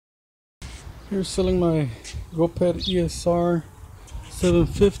Here's selling my GoPed ESR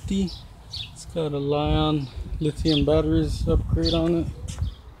 750. It's got a lithium batteries upgrade on it.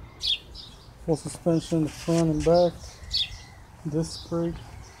 Full suspension in the front and back. Disc brake.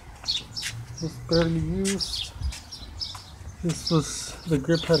 It's barely used. The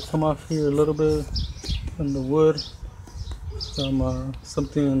grip had come off here a little bit from the wood.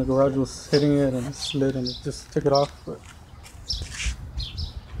 Something in the garage was hitting it and it slid and it just took it off. But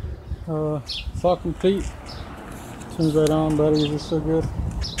it's all complete. Turns right on. Batteries are still good.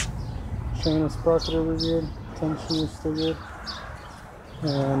 Chain and sprocket are good. Tension is still good.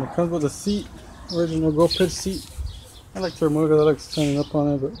 And it comes with a seat. Original GoPed seat. I like to remove it. I like standing up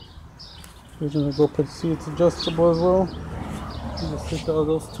on it, but original GoPed seat. It's adjustable as well. You just take out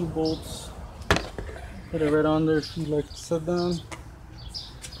those two bolts. Put it right on there if you like to sit down.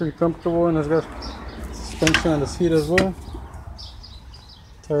 Pretty comfortable, and it's got suspension on the seat as well.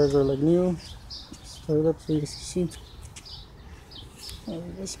 Tires are like new. Start it up so you can see.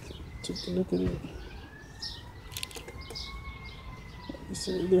 Let's take a look at it.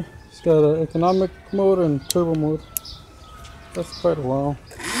 It's got an economic mode and turbo mode. That's quite a while.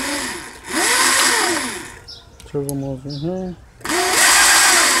 Turbo mode right here.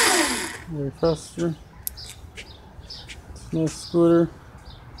 Very faster. It's a nice scooter.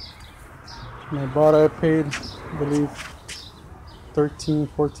 When I bought it, I paid, I believe,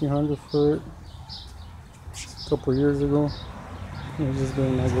 $1,400 for it a couple years ago. It was just been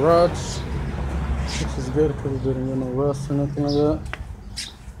in my garage, which is good because it didn't get no rust or nothing like that.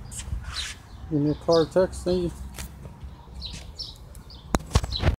 Give me a call or text, thank you.